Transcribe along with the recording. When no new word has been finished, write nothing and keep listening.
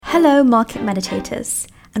Hello, market meditators,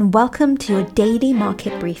 and welcome to your daily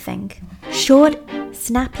market briefing. Short,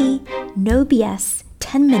 snappy, no BS,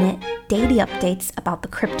 10-minute daily updates about the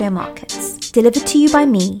crypto markets. Delivered to you by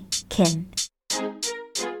me, Kin.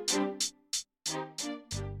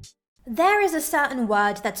 There is a certain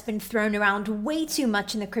word that's been thrown around way too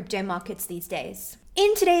much in the crypto markets these days.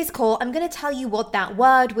 In today's call, I'm going to tell you what that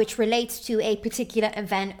word, which relates to a particular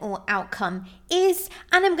event or outcome, is,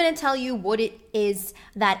 and I'm going to tell you what it is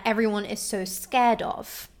that everyone is so scared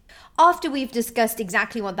of. After we've discussed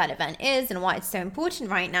exactly what that event is and why it's so important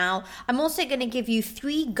right now, I'm also going to give you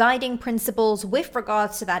 3 guiding principles with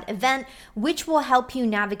regards to that event, which will help you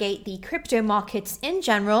navigate the crypto markets in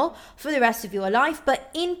general for the rest of your life, but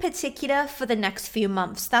in particular for the next few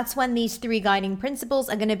months. That's when these 3 guiding principles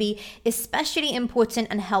are going to be especially important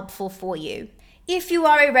and helpful for you. If you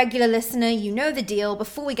are a regular listener, you know the deal.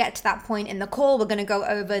 Before we get to that point in the call, we're going to go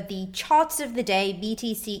over the charts of the day,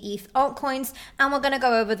 BTC, ETH, altcoins, and we're going to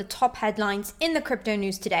go over the top headlines in the crypto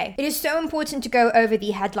news today. It is so important to go over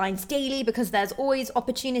the headlines daily because there's always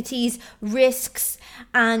opportunities, risks,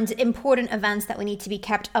 and important events that we need to be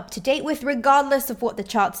kept up to date with, regardless of what the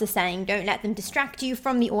charts are saying. Don't let them distract you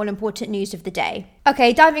from the all-important news of the day.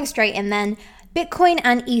 Okay, diving straight in then. Bitcoin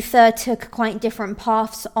and Ether took quite different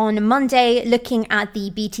paths on Monday. Looking at the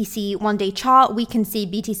BTC one-day chart, we can see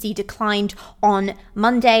BTC declined on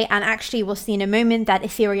Monday, and actually we'll see in a moment that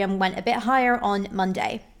Ethereum went a bit higher on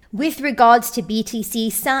Monday. With regards to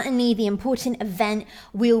BTC, certainly the important event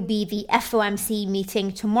will be the FOMC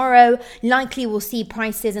meeting tomorrow. Likely we'll see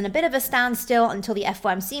prices in a bit of a standstill until the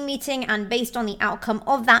FOMC meeting, and based on the outcome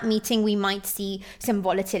of that meeting, we might see some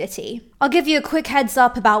volatility. I'll give you a quick heads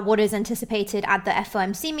up about what is anticipated at the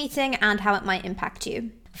FOMC meeting and how it might impact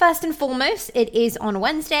you. First and foremost, it is on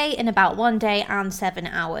Wednesday in about 1 day and 7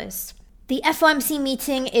 hours. The FOMC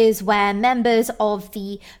meeting is where members of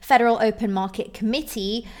the Federal Open Market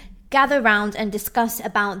Committee gather around and discuss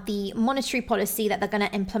about the monetary policy that they're going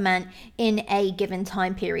to implement in a given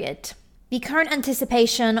time period. The current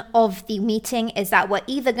anticipation of the meeting is that we're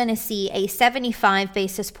either going to see a 75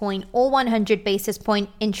 basis point or 100 basis point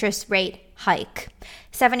interest rate hike.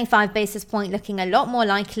 75 basis point looking a lot more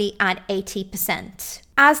likely at 80%.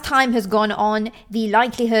 As time has gone on, the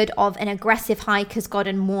likelihood of an aggressive hike has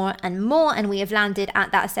gotten more and more, and we have landed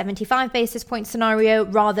at that 75 basis point scenario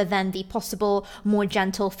rather than the possible more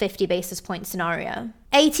gentle 50 basis point scenario.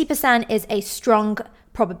 80% is a strong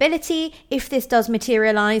probability. If this does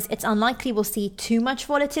materialize, it's unlikely we'll see too much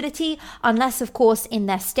volatility, unless, of course, in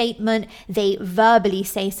their statement, they verbally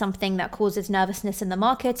say something that causes nervousness in the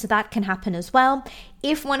market, so that can happen as well.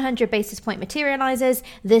 If 100 basis point materializes,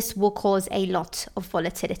 this will cause a lot of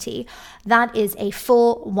volatility. That is a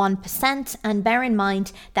full 1%, and bear in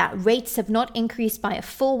mind that rates have not increased by a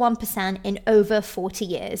full 1% in over 40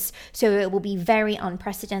 years. So it will be very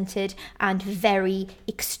unprecedented and very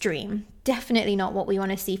extreme. Definitely not what we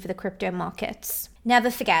want to see for the crypto markets.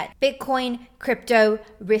 Never forget, Bitcoin, crypto,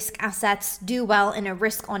 risk assets do well in a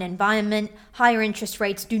risk-on environment. Higher interest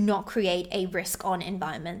rates do not create a risk-on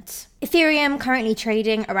environment. Ethereum currently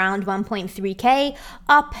trading around 1.3k,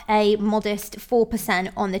 up a modest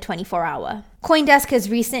 4% on the 24-hour. CoinDesk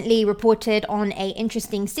has recently reported on an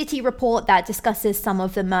interesting Citi report that discusses some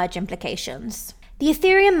of the merge implications. The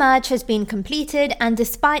Ethereum merge has been completed, and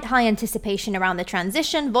despite high anticipation around the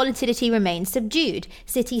transition, volatility remains subdued,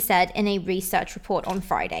 Citi said in a research report on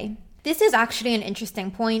Friday. This is actually an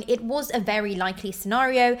interesting point. It was a very likely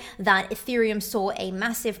scenario that Ethereum saw a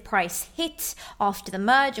massive price hit after the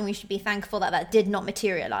merge, and we should be thankful that that did not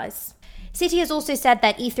materialize. Citi has also said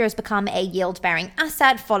that Ether has become a yield-bearing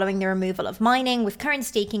asset following the removal of mining, with current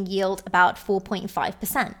staking yield about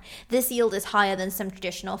 4.5%. This yield is higher than some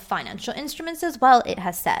traditional financial instruments as well, it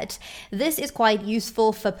has said. This is quite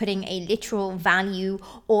useful for putting a literal value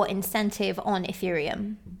or incentive on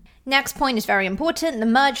Ethereum. Next point is very important. The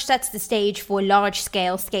merge sets the stage for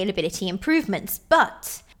large-scale scalability improvements,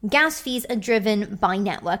 but gas fees are driven by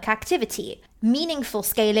network activity. Meaningful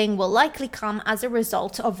scaling will likely come as a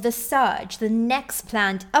result of the Surge, the next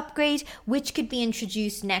planned upgrade, which could be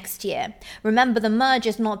introduced next year. Remember, the merge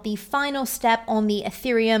is not the final step on the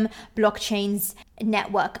Ethereum blockchain's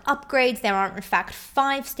network upgrades. There are, in fact,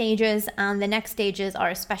 5 stages, and the next stages are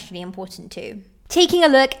especially important too. Taking a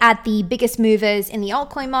look at the biggest movers in the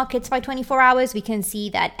altcoin markets by 24 hours, we can see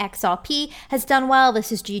that XRP has done well.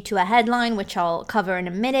 This is due to a headline, which I'll cover in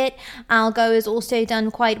a minute. Algo has also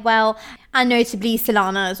done quite well, and notably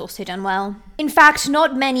Solana has also done well. In fact,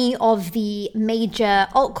 not many of the major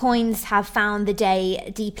altcoins have found the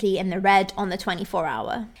day deeply in the red on the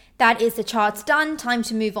 24-hour. That is the charts done. Time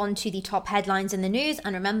to move on to the top headlines in the news.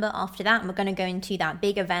 And remember, after that, we're going to go into that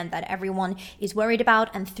big event that everyone is worried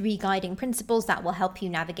about and 3 guiding principles that will help you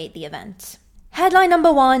navigate the event. Headline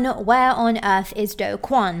number 1, where on earth is Do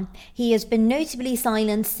Kwon? He has been notably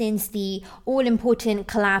silent since the all-important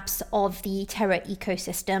collapse of the Terra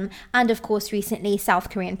ecosystem. And of course, recently,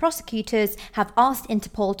 South Korean prosecutors have asked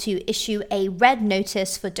Interpol to issue a red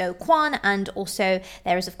notice for Do Kwon. And also,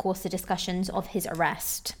 there is, of course, the discussions of his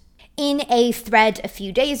arrest. In a thread a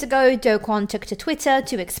few days ago, Do Kwon took to Twitter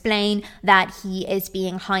to explain that he is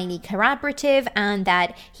being highly collaborative and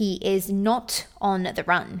that he is not on the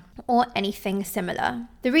run or anything similar.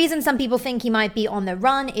 The reason some people think he might be on the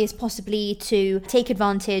run is possibly to take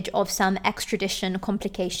advantage of some extradition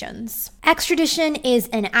complications. Extradition is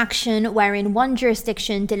an action wherein one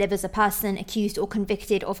jurisdiction delivers a person accused or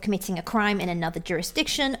convicted of committing a crime in another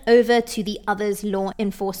jurisdiction over to the other's law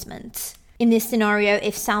enforcement. In this scenario,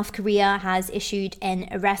 if South Korea has issued an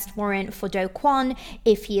arrest warrant for Do Kwon,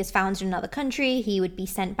 if he is found in another country, he would be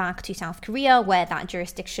sent back to South Korea, where that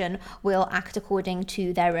jurisdiction will act according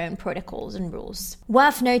to their own protocols and rules.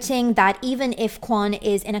 Worth noting that even if Kwon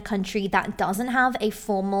is in a country that doesn't have a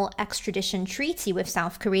formal extradition treaty with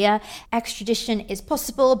South Korea, extradition is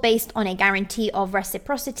possible based on a guarantee of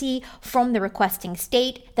reciprocity from the requesting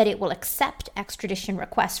state that it will accept extradition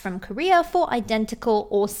requests from Korea for identical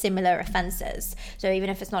or similar offenses. So even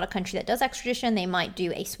if it's not a country that does extradition, they might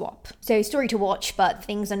do a swap. So story to watch, but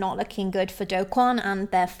things are not looking good for Do Kwon and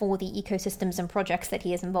therefore the ecosystems and projects that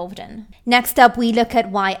he is involved in. Next up, we look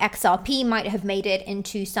at why XRP might have made it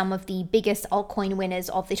into some of the biggest altcoin winners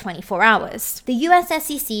of the 24 hours. The US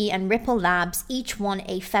SEC and Ripple Labs each won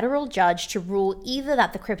a federal judge to rule either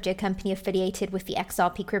that the crypto company affiliated with the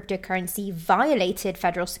XRP cryptocurrency violated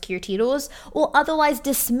federal security laws or otherwise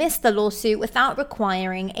dismissed the lawsuit without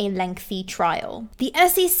requiring a lengthy trial. The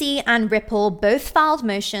SEC and Ripple both filed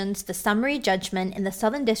motions for summary judgment in the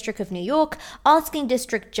Southern District of New York, asking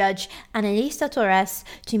District Judge Analisa Torres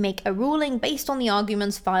to make a ruling based on the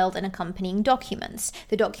arguments filed and accompanying documents.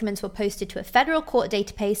 The documents were posted to a federal court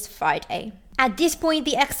database Friday. At this point,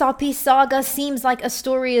 the XRP saga seems like a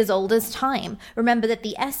story as old as time. Remember that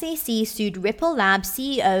the SEC sued Ripple Labs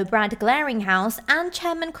CEO Brad Glaringhouse and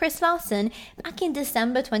Chairman Chris Larsen back in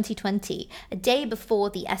December 2020, a day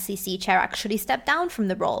before the SEC chair actually stepped down from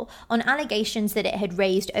the role, on allegations that it had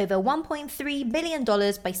raised over $1.3 billion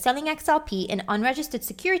by selling XRP in unregistered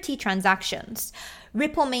security transactions.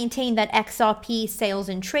 Ripple maintained that XRP sales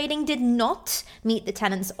and trading did not meet the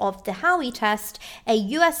tenets of the Howey test, a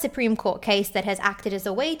US Supreme Court case that has acted as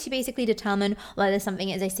a way to basically determine whether something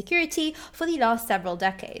is a security for the last several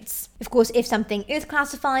decades. Of course, if something is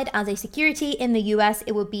classified as a security in the US,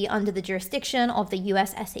 it would be under the jurisdiction of the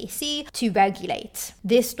US SEC to regulate.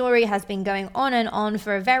 This story has been going on and on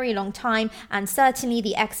for a very long time, and certainly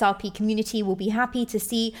the XRP community will be happy to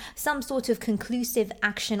see some sort of conclusive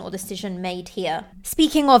action or decision made here.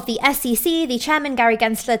 Speaking of the SEC, the chairman Gary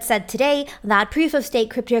Gensler said today that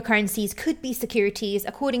proof-of-stake cryptocurrencies could be securities,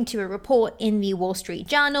 according to a report in the Wall Street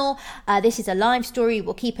Journal. This is a live story.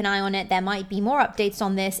 We'll keep an eye on it. There might be more updates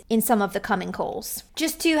on this in some of the coming calls.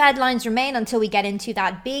 Just 2 headlines remain until we get into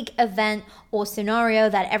that big event or scenario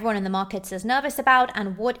that everyone in the markets is nervous about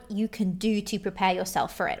and what you can do to prepare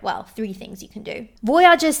yourself for it. Well, 3 things you can do.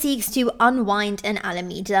 Voyager seeks to unwind an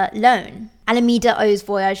Alameda loan. Alameda owes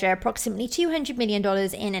Voyager approximately $200 million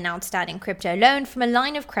in an outstanding crypto loan from a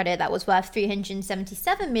line of credit that was worth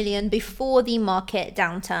 $377 million before the market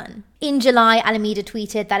downturn. In July, Alameda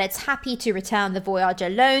tweeted that it's happy to return the Voyager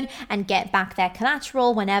loan and get back their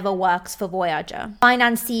collateral whenever works for Voyager.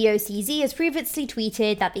 Binance CEO CZ has previously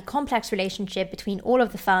tweeted that the complex relationship between all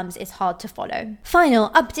of the firms is hard to follow. Final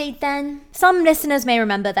update then. Some listeners may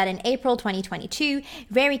remember that in April 2022,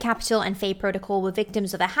 Rary Capital and Fade Protocol were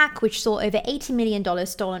victims of a hack which saw over $80 million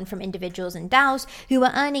stolen from individuals and DAOs who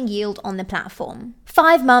were earning yield on the platform.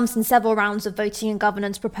 5 months and several rounds of voting and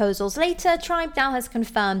governance proposals later, Tribe now has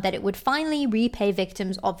confirmed that it would finally repay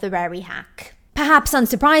victims of the Rary hack. Perhaps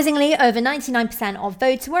unsurprisingly, over 99% of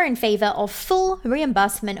votes were in favor of full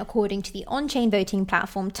reimbursement according to the on-chain voting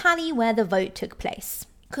platform Tally, where the vote took place.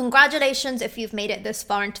 Congratulations if you've made it this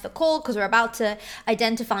far into the call, because we're about to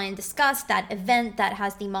identify and discuss that event that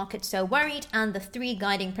has the market so worried and the 3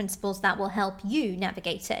 guiding principles that will help you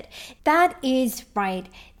navigate it. That is right.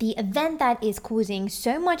 The event that is causing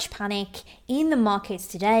so much panic in the markets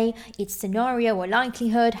today, its scenario or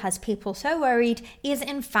likelihood has people so worried, is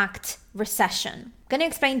in fact recession. I'm going to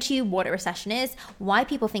explain to you what a recession is, why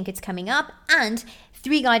people think it's coming up, and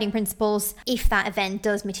 3 guiding principles if that event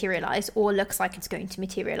does materialize or looks like it's going to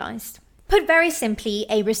materialize. Put very simply,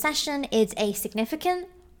 a recession is a significant,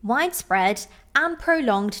 widespread, and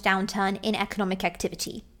prolonged downturn in economic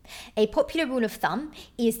activity. A popular rule of thumb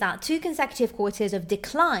is that 2 consecutive quarters of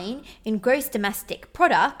decline in gross domestic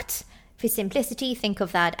product, for simplicity, think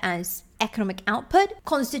of that as economic output,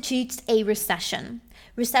 constitutes a recession.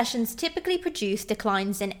 Recessions typically produce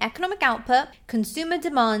declines in economic output, consumer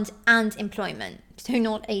demand, and employment. So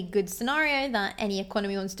not a good scenario that any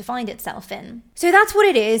economy wants to find itself in. So that's what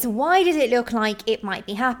it is. Why does it look like it might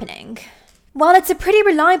be happening? Well, it's a pretty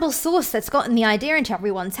reliable source that's gotten the idea into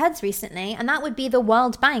everyone's heads recently, and that would be the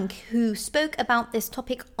World Bank, who spoke about this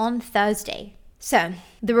topic on Thursday. So,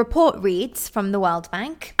 the report reads from the World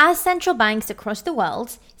Bank, as central banks across the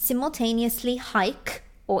world simultaneously hike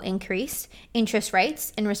or increase interest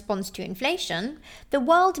rates in response to inflation, the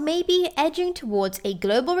world may be edging towards a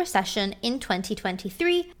global recession in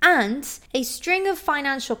 2023 and a string of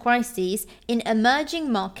financial crises in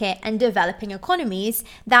emerging market and developing economies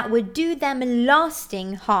that would do them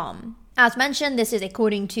lasting harm. As mentioned, this is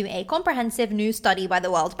according to a comprehensive new study by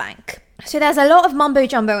the World Bank. So there's a lot of mumbo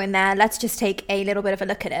jumbo in there. Let's just take a little bit of a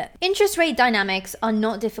look at it. Interest rate dynamics are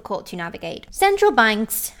not difficult to navigate. Central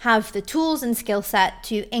banks have the tools and skill set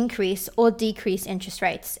to increase or decrease interest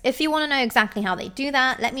rates. If you want to know exactly how they do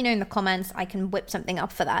that, let me know in the comments. I can whip something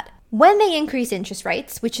up for that. When they increase interest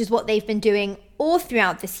rates, which is what they've been doing all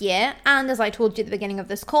throughout this year, and as I told you at the beginning of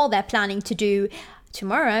this call, they're planning to do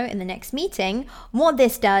tomorrow in the next meeting, what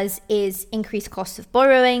this does is increase costs of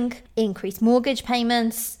borrowing, increase mortgage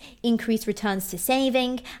payments, increase returns to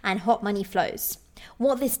saving, and hot money flows.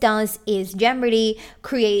 What this does is generally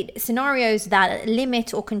create scenarios that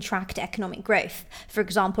limit or contract economic growth. For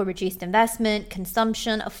example, reduced investment,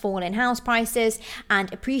 consumption, a fall in house prices,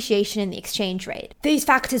 and appreciation in the exchange rate. These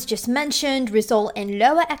factors just mentioned result in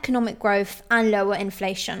lower economic growth and lower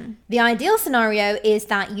inflation. The ideal scenario is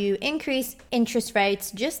that you increase interest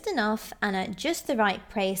rates just enough and at just the right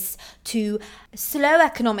pace to slow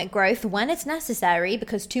economic growth when it's necessary,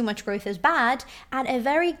 because too much growth is bad, at a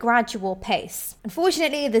very gradual pace.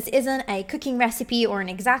 Unfortunately, this isn't a cooking recipe or an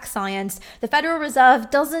exact science. The Federal Reserve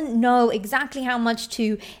doesn't know exactly how much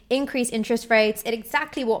to increase interest rates at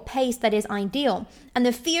exactly what pace that is ideal. And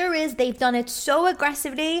the fear is they've done it so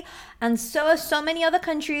aggressively, and so are so many other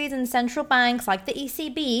countries and central banks like the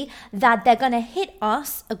ECB, that they're going to hit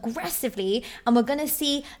us aggressively, and we're going to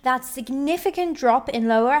see that significant drop in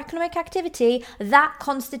lower economic activity that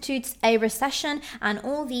constitutes a recession and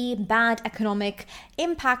all the bad economic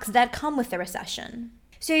impacts that come with the recession.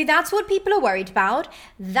 So that's what people are worried about.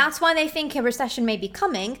 That's why they think a recession may be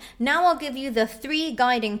coming. Now I'll give you the 3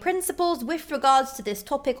 guiding principles with regards to this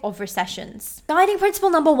topic of recessions. Guiding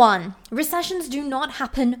principle number 1, recessions do not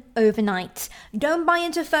happen overnight. Don't buy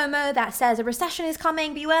into FOMO that says a recession is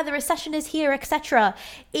coming, beware the recession is here, etc.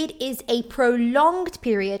 It is a prolonged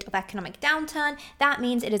period of economic downturn. That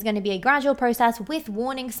means it is going to be a gradual process with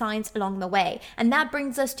warning signs along the way. And that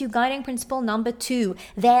brings us to guiding principle number 2.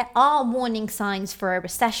 There are warning signs for a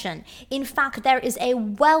recession. In fact, there is a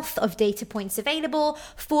wealth of data points available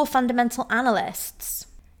for fundamental analysts.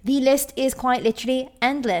 The list is quite literally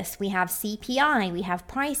endless. We have CPI, we have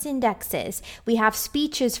price indexes, we have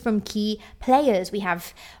speeches from key players, we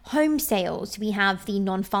have home sales, we have the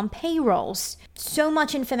non-farm payrolls. So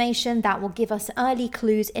much information that will give us early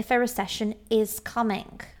clues if a recession is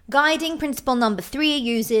coming. Guiding principle number 3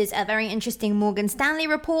 uses a very interesting Morgan Stanley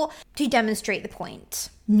report to demonstrate the point.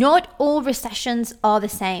 Not all recessions are the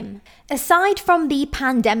same. Aside from the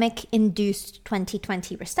pandemic-induced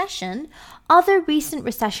 2020 recession, other recent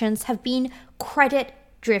recessions have been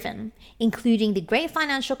credit-driven, including the Great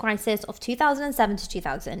Financial Crisis of 2007 to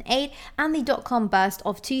 2008 and the dot-com burst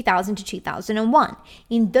of 2000 to 2001.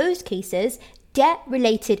 In those cases,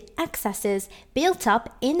 debt-related excesses built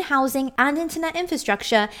up in housing and internet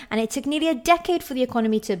infrastructure, and it took nearly a decade for the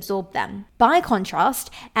economy to absorb them. By contrast,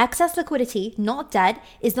 excess liquidity, not debt,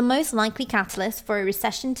 is the most likely catalyst for a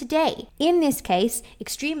recession today. In this case,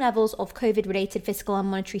 extreme levels of COVID-related fiscal and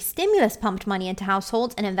monetary stimulus pumped money into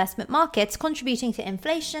households and investment markets, contributing to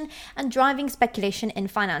inflation and driving speculation in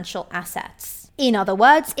financial assets. In other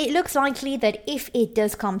words, it looks likely that if it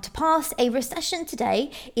does come to pass, a recession today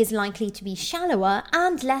is likely to be shallower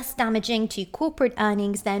and less damaging to corporate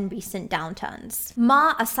earnings than recent downturns.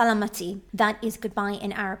 Ma as-salamati, that is goodbye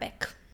in Arabic.